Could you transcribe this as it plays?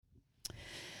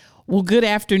Well, good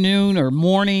afternoon or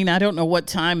morning. I don't know what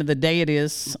time of the day it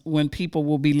is when people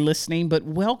will be listening, but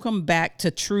welcome back to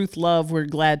Truth Love. We're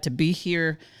glad to be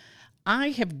here.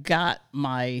 I have got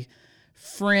my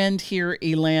friend here,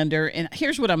 Elander, and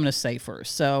here's what I'm going to say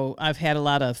first. So I've had a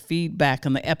lot of feedback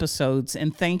on the episodes,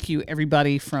 and thank you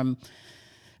everybody for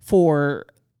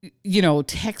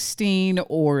texting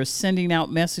or sending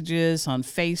out messages on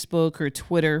Facebook or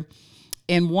Twitter.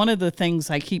 And one of the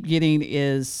things I keep getting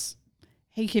is,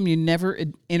 hey, Kim, you never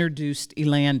introduced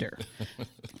Elander.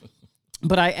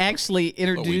 But I actually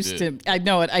introduced him. I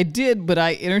know it. I did, but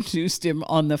I introduced him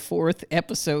on the 4th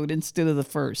episode instead of the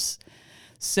 1st.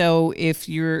 So if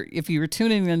you're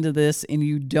tuning into this and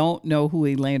you don't know who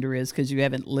Elander is because you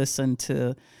haven't listened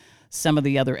to some of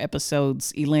the other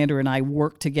episodes, Elander and I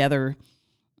worked together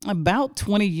about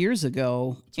 20 years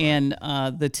ago in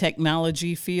the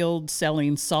technology field,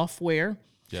 selling software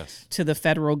to the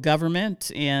federal government,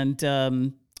 and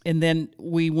then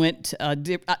we went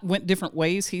different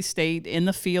ways. He stayed in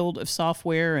the field of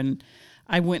software, and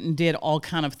I went and did all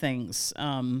kind of things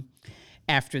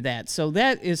after that. So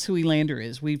that is who Elander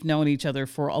is. We've known each other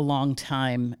for a long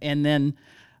time, and then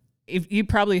if you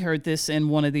probably heard this in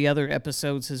one of the other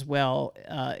episodes as well,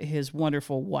 his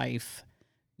wonderful wife,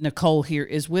 Nicole, here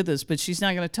is with us, but she's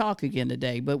not going to talk again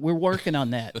today, but we're working on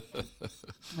that.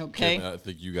 Okay. I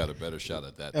think you got a better shot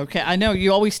at that. Okay. I know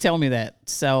you always tell me that.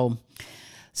 So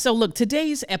look,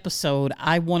 today's episode,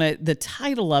 the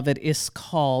title of it is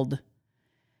called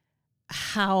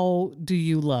How Do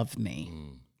You Love Me?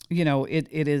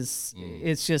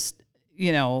 It's just,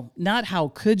 not how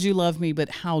could you love me, but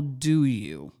how do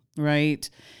you, right?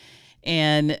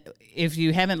 And if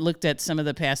you haven't looked at some of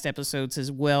the past episodes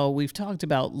as well, we've talked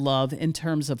about love in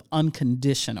terms of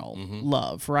unconditional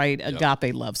love, right? Yep.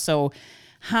 Agape love. So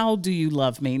how do you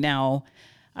love me? Now,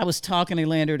 I was talking,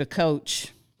 Elander, to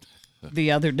Coach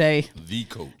the other day. The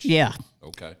coach. Yeah.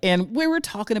 Okay. And we were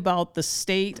talking about the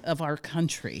state of our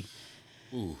country.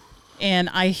 Ooh. And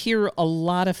I hear a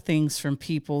lot of things from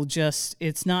people.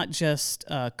 It's not just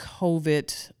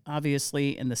COVID,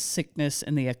 obviously, and the sickness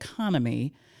and the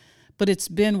economy, but it's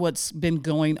been what's been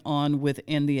going on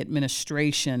within the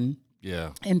administration.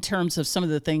 Yeah. In terms of some of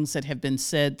the things that have been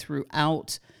said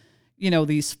throughout,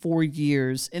 these 4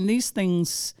 years. And these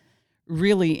things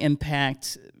really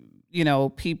impact,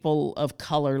 people of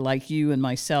color like you and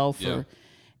myself, or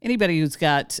anybody who's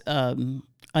got a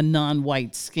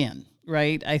non-white skin,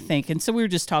 right? I think. And so we were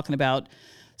just talking about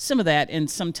some of that, and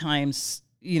sometimes,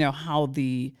 how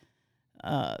the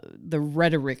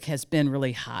rhetoric has been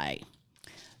really high.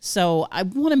 So I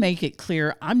want to make it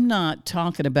clear, I'm not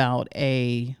talking about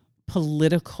a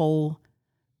political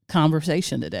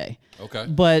conversation today. Okay.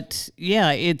 But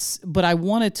but I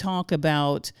want to talk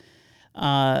about,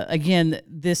 again,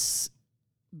 the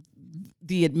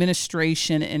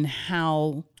administration and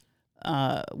how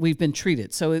we've been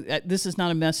treated. So this is not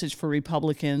a message for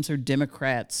Republicans or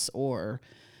Democrats or,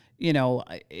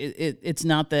 it's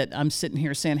not that I'm sitting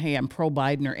here saying, hey, I'm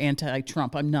pro-Biden or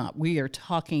anti-Trump. I'm not. We are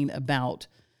talking about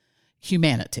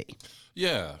humanity.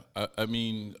 Yeah. I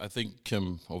mean, I think,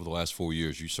 Kim, over the last 4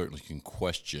 years, you certainly can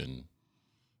question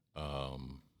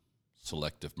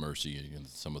selective mercy and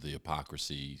some of the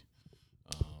hypocrisy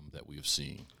that we have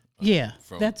seen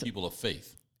from people of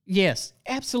faith. Yes,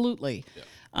 absolutely. Yeah.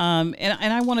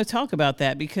 And I want to talk about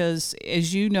that because,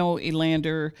 as you know,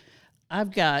 Elander,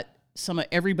 I've got some of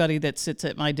everybody that sits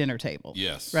at my dinner table.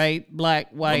 Yes. Right? Black,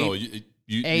 white,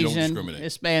 you Asian, don't discriminate.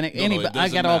 Hispanic, anybody. I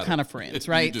got all kind of friends,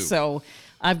 right? So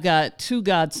I've got 2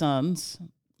 godsons.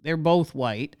 They're both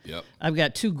white. Yep. I've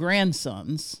got 2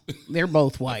 grandsons. They're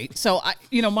both white. So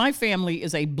my family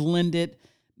is a blended,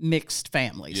 mixed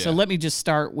family. Yeah. So let me just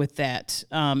start with that.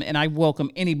 And I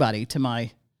welcome anybody to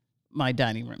my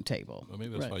dining room table. Well,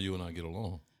 maybe that's why you and I get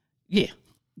along. Yeah.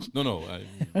 No,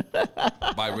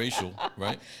 biracial,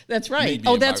 right? That's right.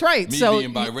 That's right. Me so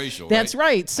being biracial. That's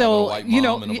right. So a white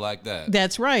mom and a black dad.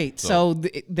 That's right. So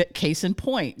the case in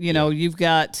point, you've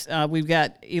got we've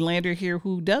got Elander here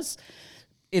who does.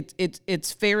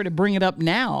 It's fair to bring it up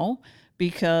now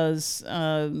because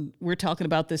we're talking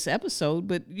about this episode,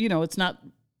 but it's not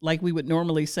like we would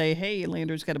normally say, hey,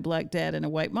 Elander's got a black dad and a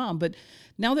white mom, but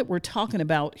now that we're talking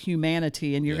about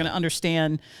humanity, and you're going to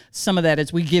understand some of that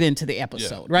as we get into the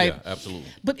episode, right? Yeah, absolutely.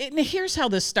 But here's how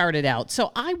this started out.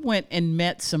 So I went and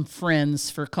met some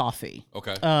friends for coffee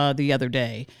the other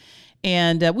day,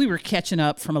 and we were catching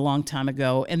up from a long time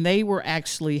ago, and they were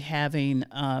actually having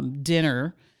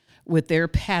dinner with their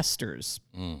pastors.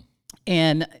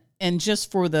 And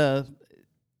just for the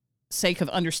sake of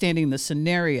understanding the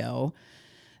scenario,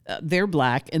 they're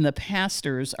black and the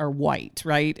pastors are white,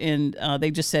 right? And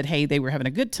they just said, hey, they were having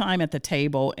a good time at the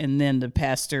table. And then the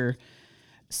pastor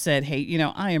said, hey,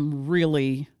 I am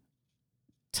really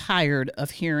tired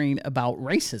of hearing about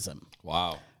racism.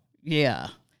 Wow. Yeah.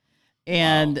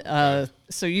 And wow.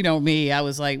 So, me, I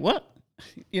was like, what?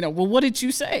 Well, what did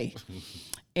you say?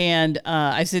 And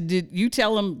I said, did you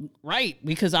tell him right?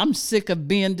 Because I'm sick of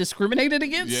being discriminated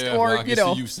against. Yeah, or, that's a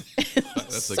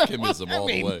Kimism all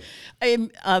the way.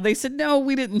 And they said, no,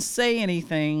 we didn't say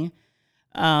anything,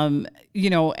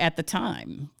 at the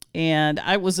time. And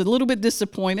I was a little bit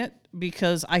disappointed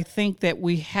because I think that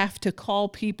we have to call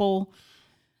people.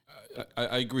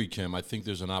 I agree, Kim. I think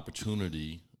there's an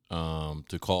opportunity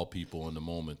to call people in the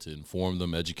moment, to inform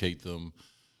them, educate them,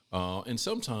 and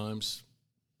sometimes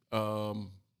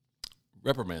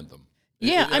reprimand them.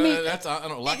 Yeah, that's I don't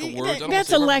know, lack of words.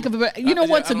 That's a lack of.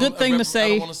 What's a good thing to say? I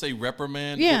don't want to say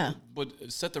reprimand. Yeah,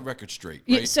 but set the record straight.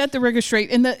 Right? Yeah, set the record straight,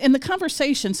 and the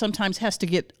conversation sometimes has to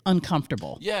get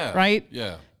uncomfortable. Yeah, right.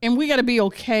 Yeah, and we got to be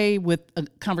okay with a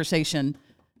conversation.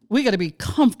 We got to be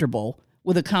comfortable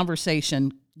with a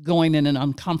conversation going in an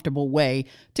uncomfortable way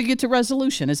to get to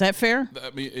resolution. Is that fair?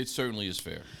 It certainly is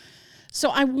fair. So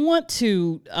I want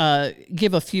to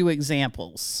give a few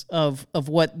examples of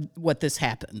what this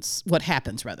happens. What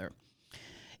happens, rather.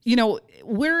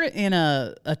 We're in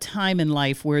a time in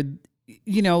life where,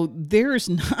 there's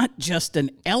not just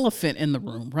an elephant in the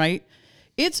room, right?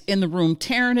 It's in the room,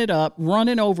 tearing it up,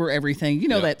 running over everything.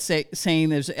 That saying,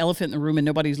 there's an elephant in the room and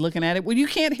nobody's looking at it. Well, you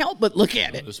can't help but look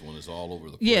at it. This one is all over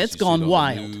the place. Yeah, it's gone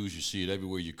wild. On the news, you see it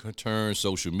everywhere you turn,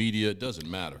 social media, it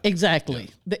doesn't matter. Exactly.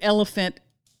 Yeah. The elephant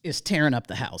is tearing up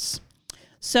the house.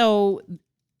 So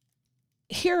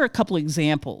here are a couple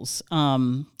examples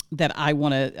that I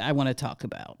want to talk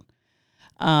about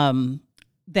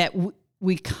that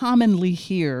we commonly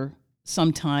hear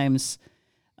sometimes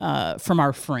from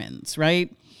our friends,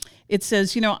 right? It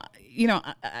says,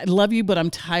 I love you, but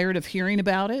I'm tired of hearing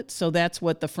about it. So that's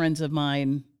what the friends of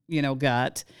mine,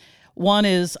 got. One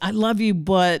is, I love you,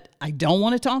 but I don't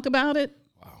want to talk about it.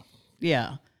 Wow.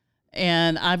 Yeah.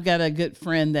 And I've got a good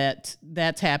friend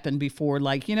that's happened before.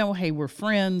 Like, hey, we're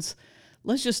friends.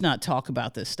 Let's just not talk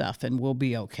about this stuff and we'll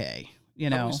be okay. How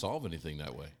do we solve anything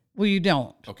that way? Well, you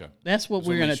don't. Okay. That's what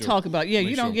we're going to talk about. Yeah,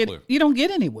 you don't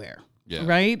get anywhere. Yeah.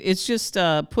 Right? It's just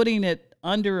putting it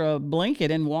under a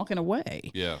blanket and walking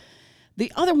away. Yeah.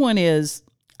 The other one is,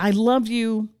 I love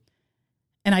you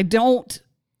and I don't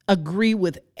agree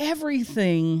with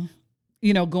everything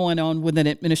going on with an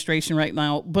administration right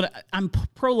now, but I'm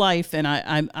pro-life and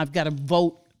I've got to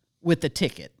vote with the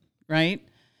ticket, right?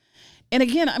 And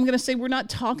again, I'm going to say we're not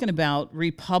talking about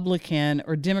Republican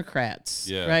or Democrats,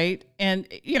 right? And,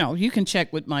 you can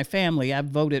check with my family. I've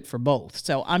voted for both.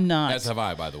 So I'm not. As have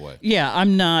I, by the way. Yeah,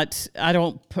 I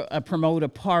don't promote a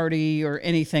party or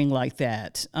anything like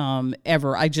that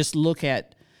ever. I just look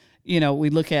at, we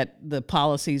look at the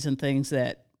policies and things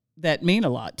that mean a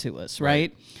lot to us,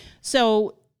 right?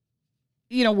 So,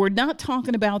 we're not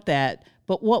talking about that,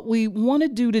 but what we want to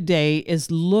do today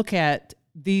is look at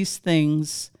these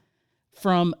things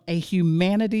from a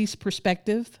humanities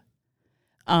perspective,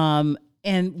 and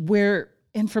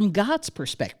from God's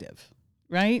perspective,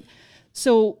 right?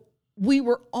 So we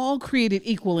were all created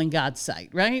equal in God's sight,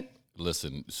 right?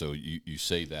 Listen, so you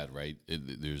say that, right?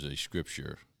 There's a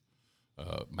scripture,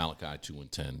 Malachi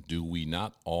 2:10. Do we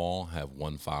not all have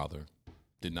one Father?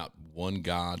 Did not one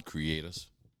God create us?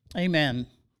 Amen.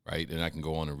 Right, and I can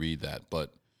go on and read that,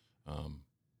 but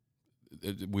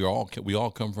we all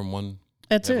come from one.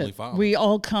 That's Heavenly it. Father. We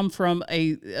all come from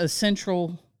a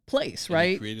central place, and right?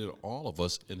 He created all of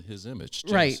us in His image,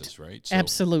 Genesis, right? So,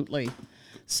 absolutely.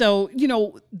 So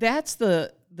that's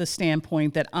the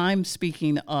standpoint that I'm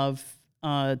speaking of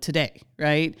today,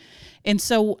 right? And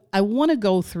so I want to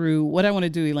go through what I want to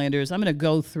do, Elander, is I'm going to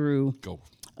go through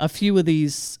a few of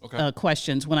these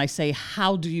questions when I say,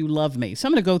 how do you love me? So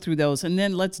I'm going to go through those and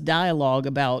then let's dialogue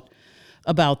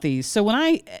about these. So when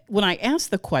I ask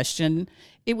the question,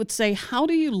 it would say, how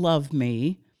do you love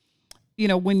me?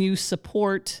 When you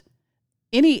support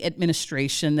any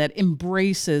administration that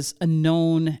embraces a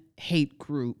known hate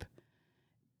group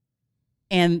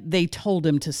and they told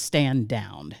him to stand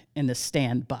down and to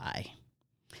stand by.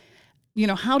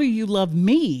 How do you love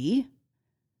me?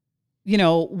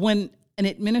 When an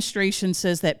administration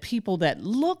says that people that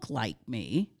look like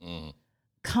me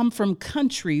come from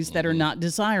countries that are not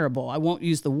desirable. I won't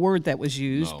use the word that was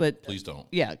used, but please don't.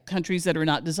 Yeah, countries that are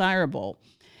not desirable.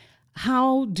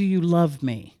 How do you love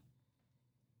me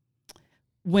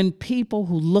when people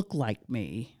who look like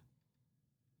me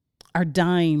are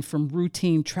dying from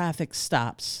routine traffic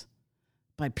stops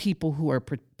by people who are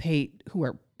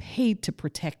paid to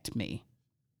protect me?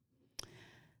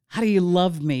 How do you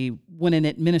love me when an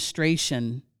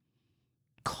administration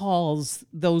calls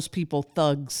those people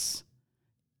thugs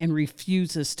and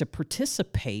refuses to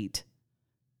participate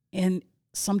in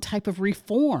some type of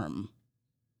reform?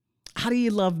 How do you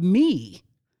love me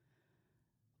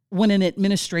when an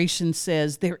administration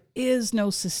says there is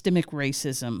no systemic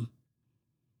racism,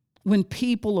 when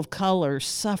people of color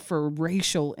suffer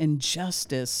racial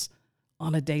injustice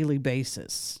on a daily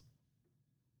basis?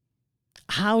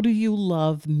 How do you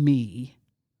love me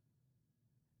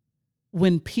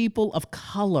when people of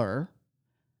color,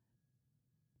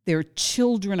 their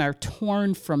children are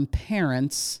torn from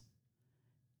parents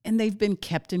and they've been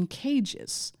kept in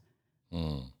cages?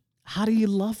 How do you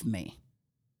love me?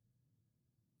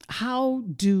 How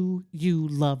do you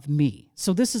love me?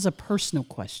 So this is a personal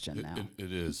question now.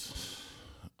 It is.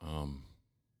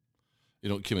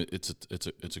 Kim,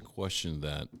 it's a question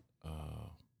that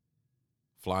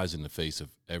flies in the face of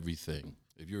everything.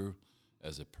 If you're,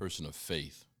 as a person of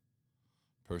faith,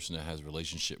 a person that has a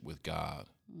relationship with God,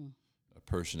 a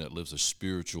person that lives a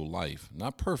spiritual life,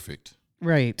 not perfect,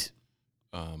 right?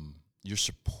 You're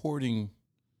supporting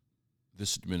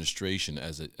this administration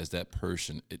as that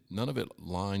person. None of it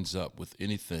lines up with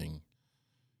anything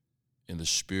in the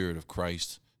spirit of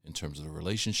Christ in terms of the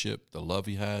relationship, the love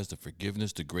he has, the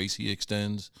forgiveness, the grace he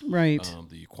extends, right?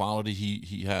 The equality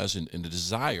he has, and the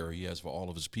desire he has for all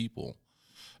of his people.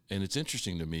 And it's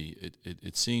interesting to me.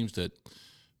 It seems that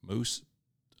most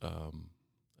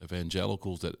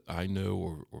evangelicals that I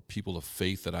know, or people of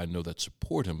faith that I know that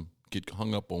support him, get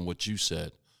hung up on what you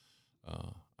said.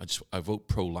 I vote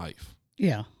pro-life.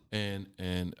 Yeah.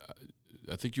 And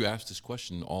I think you ask this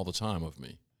question all the time of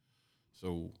me.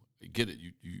 So I get it.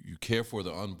 You care for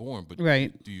the unborn, but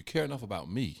right. Do you care enough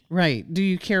about me? Right. Do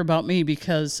you care about me?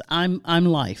 Because I'm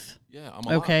life. Yeah, I'm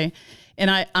alive. Okay. And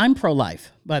I'm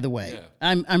pro-life, by the way.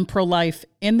 Yeah. I'm pro-life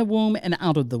in the womb and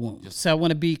out of the womb. Yes. So I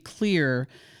want to be clear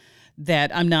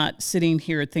that I'm not sitting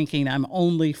here thinking I'm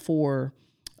only for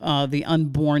the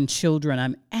unborn children.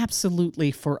 I'm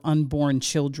absolutely for unborn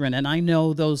children. And I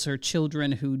know those are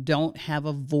children who don't have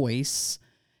a voice.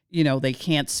 They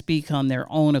can't speak on their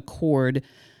own accord.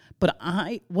 But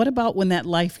what about when that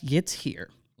life gets here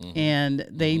and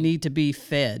they need to be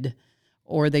fed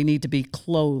or they need to be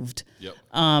clothed? Yep.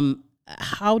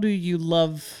 How do we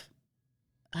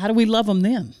love them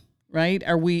then? Right?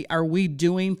 Are we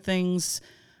doing things,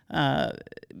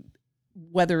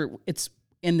 whether it's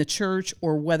in the church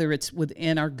or whether it's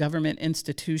within our government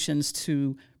institutions,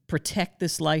 to protect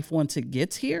this life once it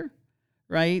gets here,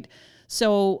 right?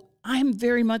 So I'm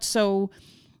very much so,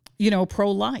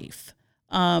 pro-life.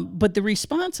 But the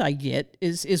response I get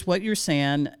is what you're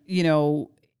saying.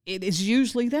 It is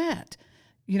usually that,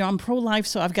 I'm pro-life,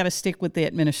 so I've got to stick with the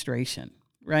administration,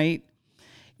 right?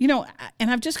 And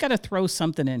I've just got to throw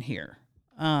something in here.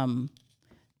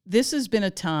 This has been a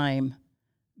time,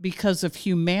 because of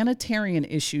humanitarian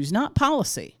issues, not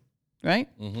policy, right?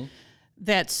 Mm-hmm.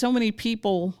 That so many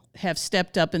people have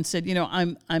stepped up and said,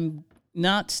 I'm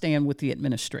not staying with the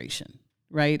administration,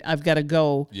 right? I've got to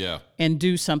go and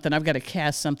do something. I've got to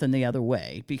cast something the other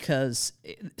way because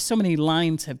so many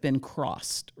lines have been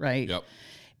crossed, right? Yep.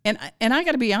 And I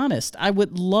got to be honest, I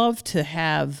would love to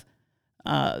have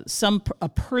a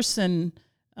person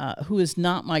who is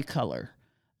not my color,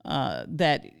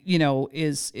 that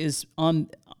is on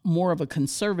more of a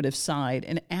conservative side,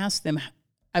 and ask them.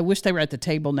 I wish they were at the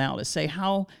table now to say,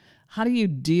 how do you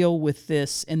deal with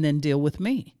this and then deal with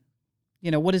me?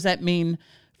 What does that mean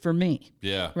for me?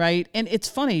 Yeah. Right. And it's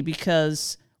funny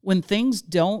because when things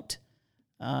don't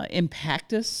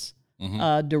impact us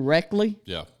directly,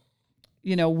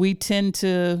 we tend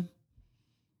to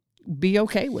be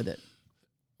okay with it.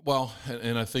 Well,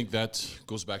 and I think that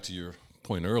goes back to your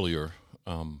point earlier.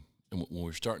 And when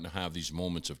we're starting to have these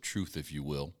moments of truth, if you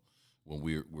will, when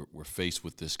we're faced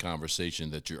with this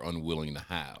conversation that you're unwilling to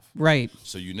have. Right.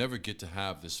 So you never get to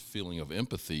have this feeling of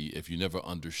empathy if you never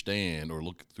understand or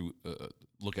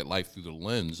look at life through the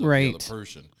lens of the other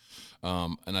person.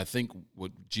 And I think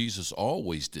what Jesus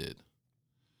always did,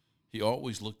 he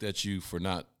always looked at you for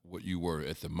not what you were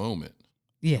at the moment.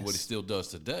 Yes. And what he still does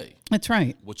today. That's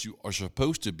right. What you are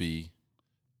supposed to be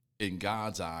in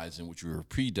God's eyes, in which we were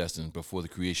predestined before the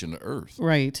creation of the earth.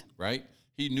 Right. Right?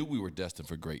 He knew we were destined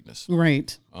for greatness.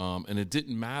 Right. And it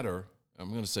didn't matter. I'm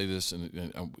going to say this,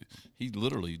 and he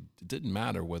literally, it didn't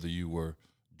matter whether you were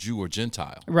Jew or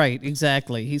Gentile. Right,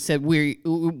 exactly. He said we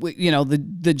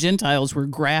the Gentiles were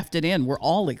grafted in. We're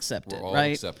all accepted, We're all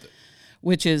right? accepted.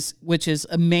 Which is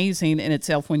amazing in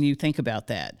itself when you think about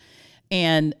that.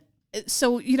 And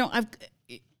so,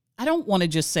 I don't want to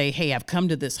just say, hey, I've come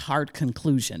to this hard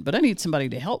conclusion, but I need somebody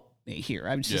to help me here.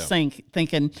 I was just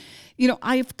thinking,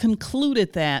 I've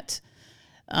concluded that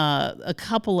a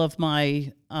couple of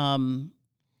my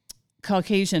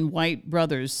Caucasian white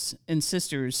brothers and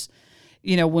sisters,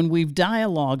 when we've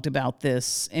dialogued about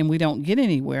this and we don't get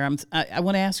anywhere, I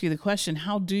want to ask you the question,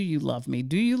 how do you love me?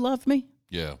 Do you love me?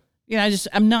 Yeah.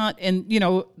 I'm not, and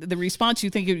the response you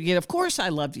think you get, of course I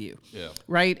love you. Yeah.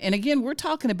 Right. And again, we're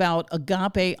talking about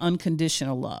agape,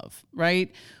 unconditional love,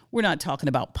 right? We're not talking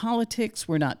about politics.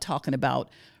 We're not talking about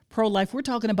pro-life. We're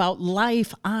talking about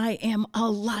life. I am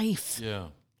a life. Yeah.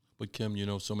 But Kim,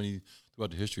 so many,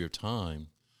 throughout the history of time,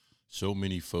 so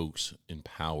many folks in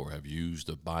power have used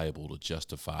the Bible to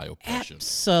justify oppression.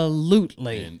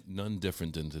 Absolutely. And none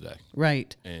different than today.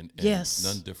 Right. And yes.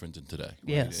 None different than today. Right?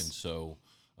 Yes. And so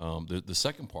the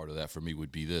second part of that for me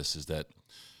would be this, is that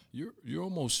you're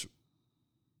almost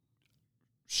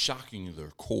shocking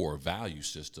their core value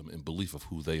system and belief of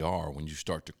who they are when you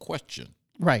start to question.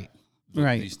 Right.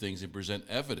 These things and present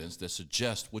evidence that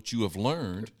suggests what you have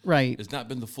learned has not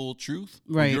been the full truth.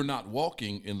 Right. You're not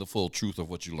walking in the full truth of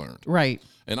what you learned. Right.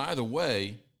 And either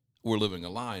way, we're living a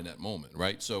lie in that moment,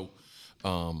 right? So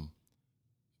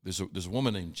there's a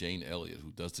woman named Jane Elliott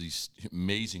who does these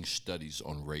amazing studies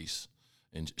on race.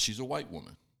 And she's a white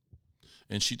woman.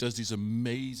 And she does these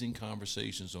amazing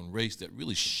conversations on race that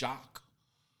really shock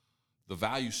the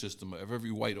value system of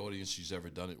every white audience she's ever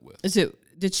done it with.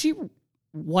 Did she...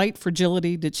 White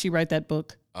Fragility, did she write that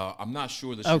book? I'm not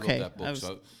sure that she wrote that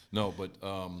book. No, but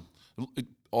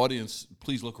audience,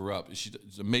 please look her up. She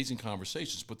does amazing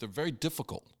conversations, but they're very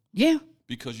difficult. Yeah.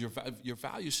 Because your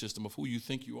value system of who you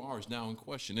think you are is now in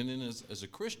question. And then as a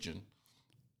Christian,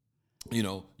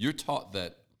 you're taught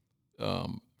that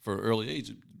for early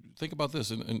age. Think about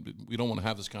this, and we don't want to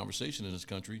have this conversation in this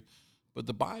country, but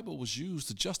the Bible was used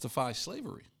to justify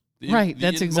slavery.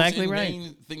 That's exactly right. The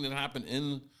main thing that happened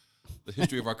in the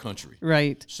history of our country.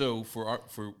 Right. So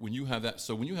when you have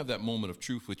that moment of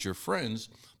truth with your friends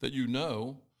that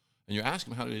and you're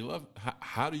asking them,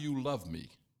 how do you love me?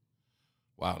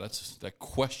 Wow, that's that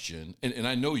question. And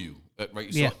I know you,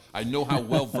 right? So I know how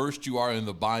well versed you are in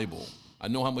the Bible. I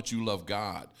know how much you love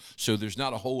God. So there's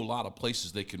not a whole lot of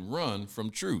places they can run from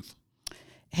truth.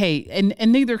 Hey,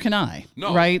 and neither can I.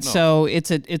 No, right? No. So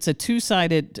it's a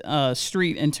two-sided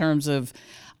street in terms of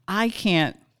I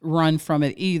can't run from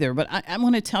it either. But I'm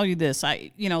going to tell you this.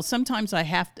 Sometimes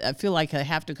I feel like I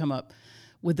have to come up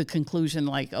with the conclusion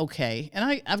like, okay,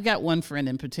 and I've got one friend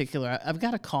in particular. I've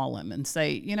got to call him and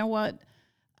say, you know what?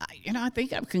 I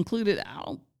think I've concluded I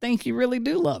don't think you really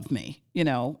do love me,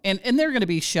 and they're going to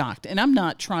be shocked. And I'm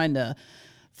not trying to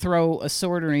throw a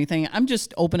sword or anything. I'm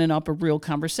just opening up a real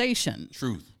conversation.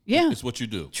 Truth. Yeah. It's what you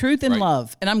do. Truth and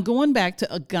love. And I'm going back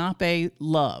to agape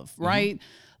love, right? Mm-hmm.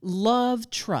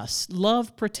 Love trusts.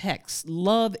 Love protects.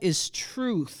 Love is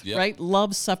truth, right?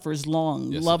 Love suffers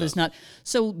long. Yes, love is not.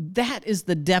 So that is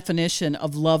the definition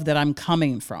of love that I'm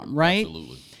coming from, right?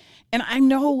 Absolutely. And I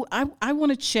know I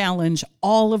want to challenge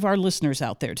all of our listeners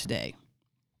out there today.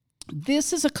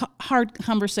 This is a hard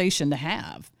conversation to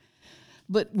have,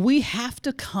 but we have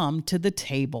to come to the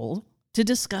table to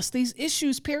discuss these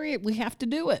issues, period. We have to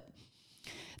do it.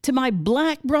 To my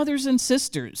black brothers and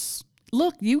sisters,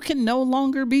 look, you can no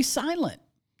longer be silent.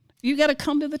 You got to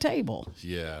come to the table.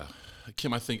 Yeah.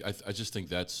 Kim, I just think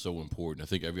that's so important. I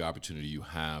think every opportunity you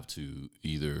have to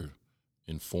either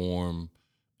inform,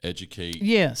 educate,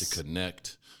 to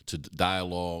connect, to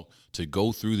dialogue, to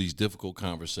go through these difficult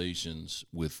conversations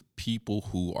with people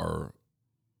who are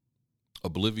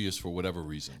oblivious for whatever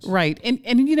reasons. Right. And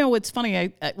it's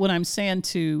funny, when I'm saying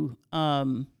to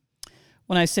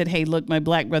when I said, hey, look, my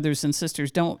black brothers and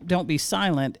sisters, don't be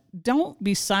silent. Don't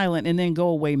be silent and then go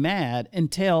away mad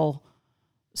and tell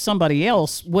somebody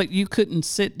else what you couldn't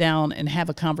sit down and have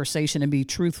a conversation and be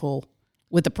truthful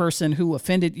with the person who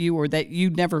offended you or that you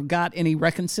never got any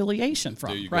reconciliation from,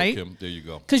 there you right? Go, Kim. There you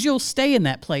go. Because you'll stay in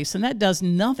that place, and that does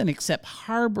nothing except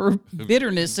harbor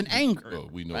bitterness and anger. Oh,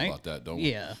 we know right? about that, don't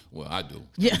we? Yeah. Well, I do.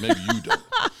 Yeah. Maybe you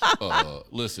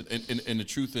don't. Listen, and the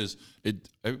truth is,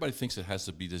 everybody thinks it has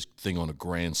to be this thing on a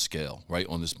grand scale, right?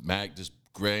 On this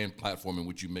grand platform in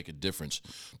which you make a difference.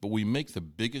 But we make the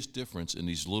biggest difference in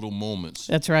these little moments.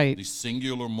 That's right. These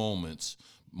singular moments,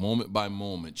 moment by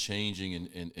moment, changing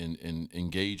and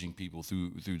engaging people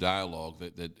through dialogue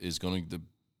that is going to,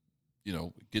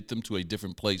 get them to a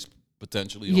different place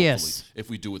potentially, hopefully, if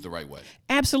we do it the right way.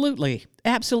 Absolutely.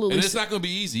 Absolutely. And it's not going to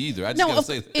be easy either. I just got to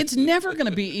say that. It's never going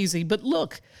to be easy. But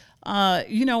look,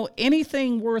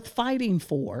 anything worth fighting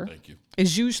for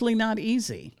is usually not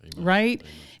easy, right?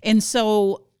 Amen. And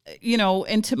so,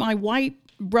 and to my white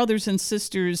brothers and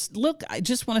sisters, look, I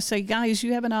just want to say, guys,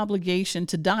 you have an obligation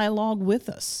to dialogue with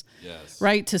us, yes,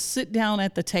 right? To sit down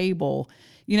at the table.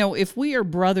 If we are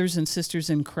brothers and sisters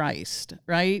in Christ,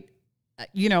 right?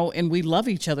 And we love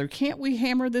each other, can't we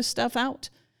hammer this stuff out?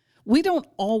 We don't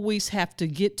always have to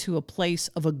get to a place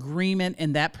of agreement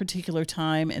in that particular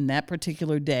time and that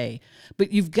particular day,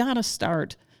 but you've got to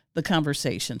start the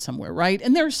conversation somewhere, right?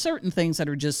 And there are certain things that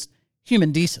are just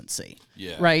human decency,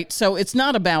 right? So it's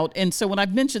not about, and so when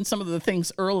I've mentioned some of the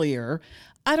things earlier,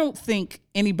 I don't think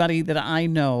anybody that I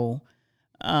know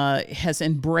has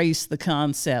embraced the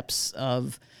concepts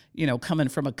of, coming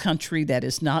from a country that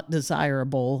is not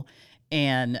desirable.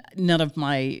 And none of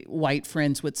my white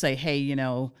friends would say, hey,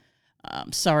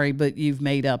 I'm sorry, but you've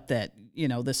made up that,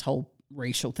 this whole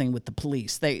racial thing with the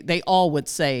police. They all would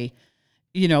say,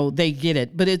 they get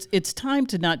it. But it's time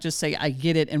to not just say, I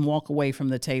get it, and walk away from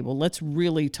the table. Let's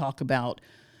really talk about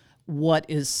what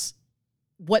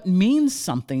means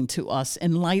something to us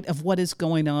in light of what is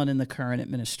going on in the current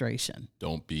administration.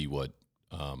 Don't be what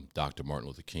Dr. Martin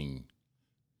Luther King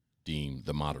deemed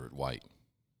the moderate white.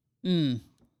 Right?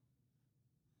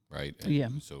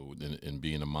 And so in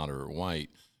being a moderate white,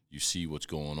 you see what's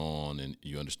going on and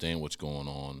you understand what's going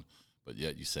on, but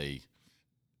yet you say,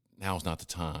 now's not the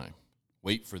time.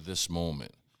 Wait for this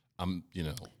moment. I'm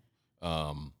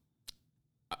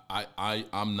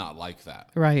not like that.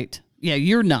 Right. Yeah,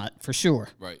 you're not, for sure.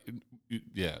 Right.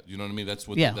 Yeah, you know what I mean? That's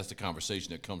that's the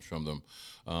conversation that comes from them.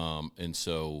 And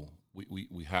so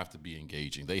we have to be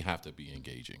engaging. They have to be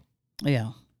engaging.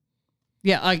 Yeah.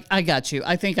 Yeah, I got you.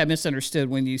 I think I misunderstood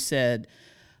when you said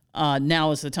now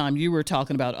is the time. You were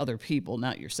talking about other people,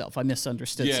 not yourself. I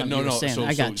misunderstood something you were saying.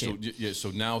 I got you.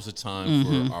 So now is the time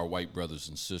for our white brothers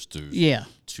and sisters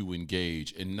to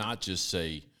engage and not just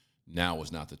say, now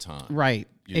is not the time. Right.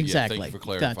 Exactly. Thank you for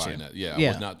clarifying that. Yeah.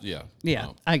 Yeah. Was not,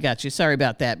 I got you. Sorry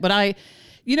about that. But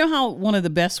you know how one of the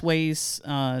best ways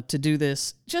to do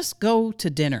this, just go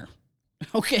to dinner.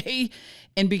 Okay.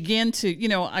 And begin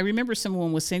to, I remember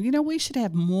someone was saying, we should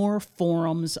have more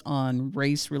forums on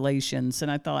race relations.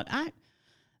 And I thought,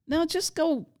 no, just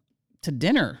go to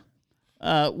dinner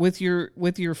with your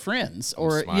friends,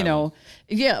 or why?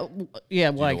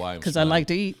 Because I like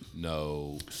to eat.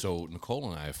 No, so Nicole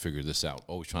and I have figured this out.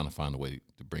 Always trying to find a way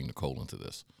to bring Nicole into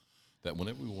this. That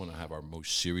whenever we want to have our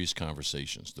most serious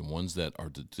conversations, the ones that are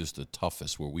just the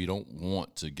toughest, where we don't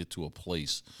want to get to a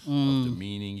place of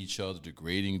demeaning each other,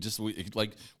 degrading,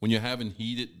 like when you're having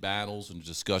heated battles and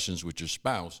discussions with your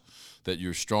spouse, that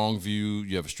your strong view,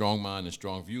 you have a strong mind and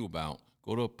strong view about,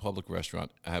 go to a public restaurant,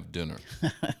 have dinner.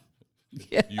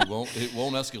 It won't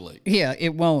escalate. Yeah,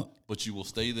 it won't. But you will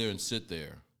stay there and sit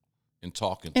there and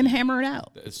talk and hammer it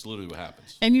out. It's literally what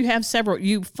happens. And you have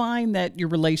you find that your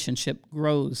relationship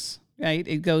grows. Right?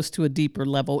 It goes to a deeper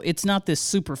level. It's not this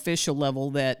superficial level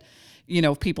that,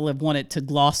 people have wanted to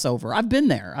gloss over. I've been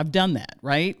there. I've done that,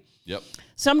 right? Yep.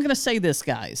 So I'm going to say this,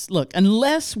 guys. Look,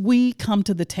 unless we come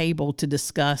to the table to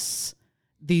discuss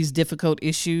these difficult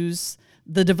issues,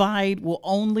 the divide will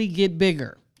only get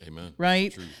bigger. Amen.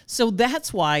 Right? So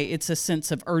that's why it's a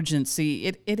sense of urgency.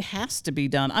 It has to be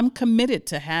done. I'm committed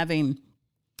to having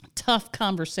tough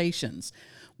conversations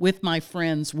with my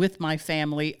friends, with my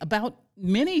family about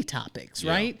many topics,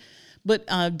 right? But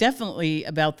definitely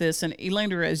about this. And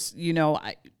Elander, as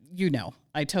I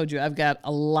told you, I've got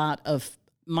a lot of,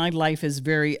 my life is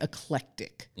very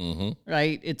eclectic,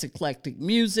 right? It's eclectic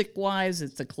music-wise,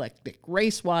 it's eclectic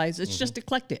race-wise, it's just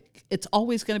eclectic. It's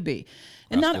always going to be.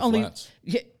 And Rascal not only, Flatts.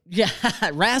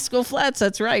 Rascal Flatts,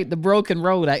 that's right, The Broken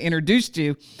Road. I introduced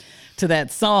you to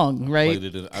that song, right?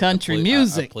 Country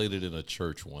music. I played it in a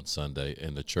church one Sunday,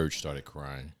 and the church started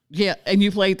crying. Yeah, and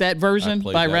you played that version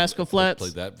by Rascal Flatts? I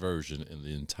played that version, and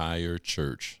the entire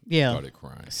church started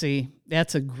crying. See,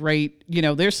 that's a great,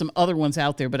 there's some other ones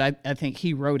out there, but I think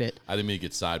he wrote it. I didn't mean to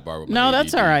get sidebar with my No,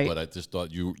 that's all right. But I just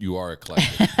thought you are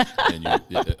eclectic, and I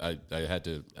had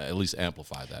to at least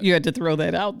amplify that. You had to throw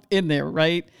that out in there,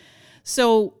 right?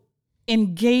 So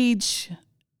engage,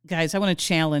 guys, I want to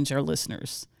challenge our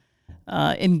listeners.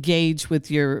 Engage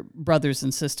with your brothers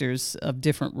and sisters of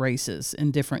different races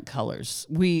and different colors.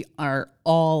 We are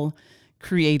all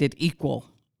created equal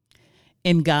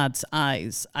in God's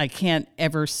eyes. I can't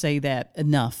ever say that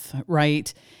enough,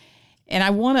 right? And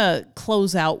I want to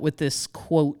close out with this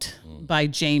quote by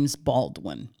James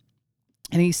Baldwin.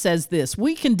 And he says this: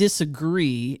 we can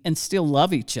disagree and still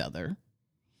love each other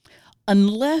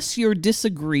unless your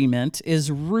disagreement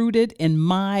is rooted in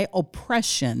my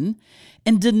oppression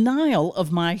and denial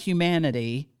of my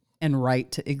humanity and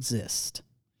right to exist.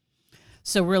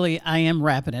 So really, I am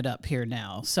wrapping it up here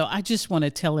now. So I just want to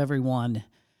tell everyone,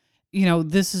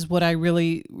 this is what I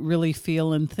really, really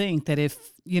feel and think, that if,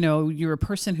 you're a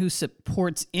person who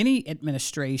supports any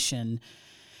administration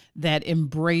that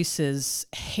embraces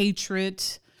hatred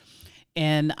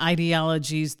and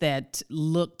ideologies that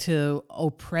look to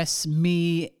oppress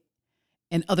me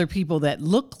and other people that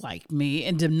look like me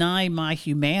and deny my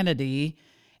humanity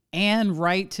and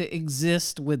right to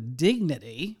exist with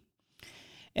dignity,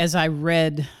 as I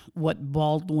read what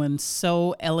Baldwin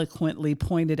so eloquently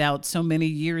pointed out so many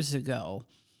years ago,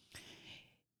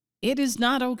 it is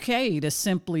not okay to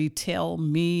simply tell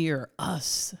me or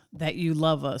us that you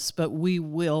love us, but we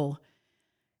will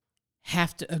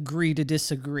have to agree to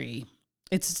disagree.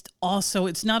 It's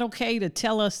not okay to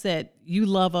tell us that you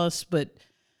love us, but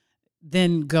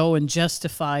then go and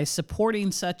justify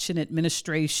supporting such an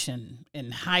administration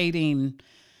and hiding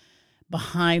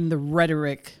behind the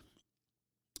rhetoric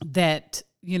that,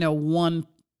 one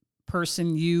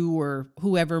person, you or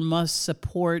whoever, must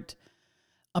support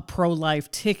a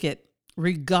pro-life ticket,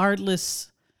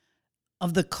 regardless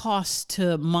of the cost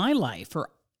to my life or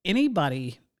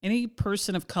anybody, any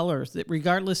person of color, that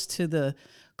regardless to the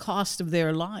cost of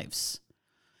their lives.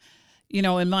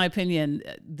 In my opinion,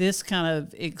 this kind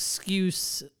of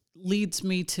excuse leads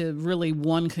me to really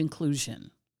one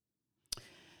conclusion.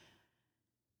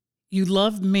 You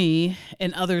love me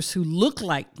and others who look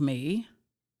like me,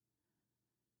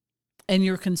 and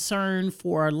your concern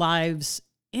for our lives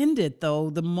ended, though,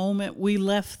 the moment we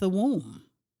left the womb.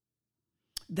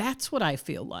 That's what I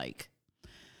feel like.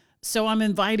 So I'm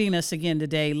inviting us again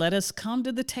today. Let us come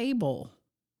to the table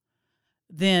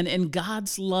then in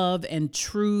God's love and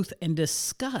truth and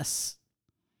discuss,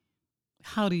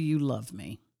 how do you love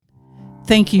me?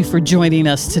 Thank you for joining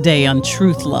us today on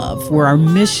Truth Love, where our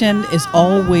mission is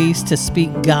always to speak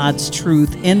God's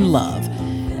truth in love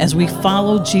as we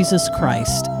follow Jesus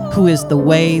Christ, who is the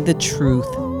way, the truth,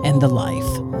 and the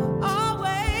life.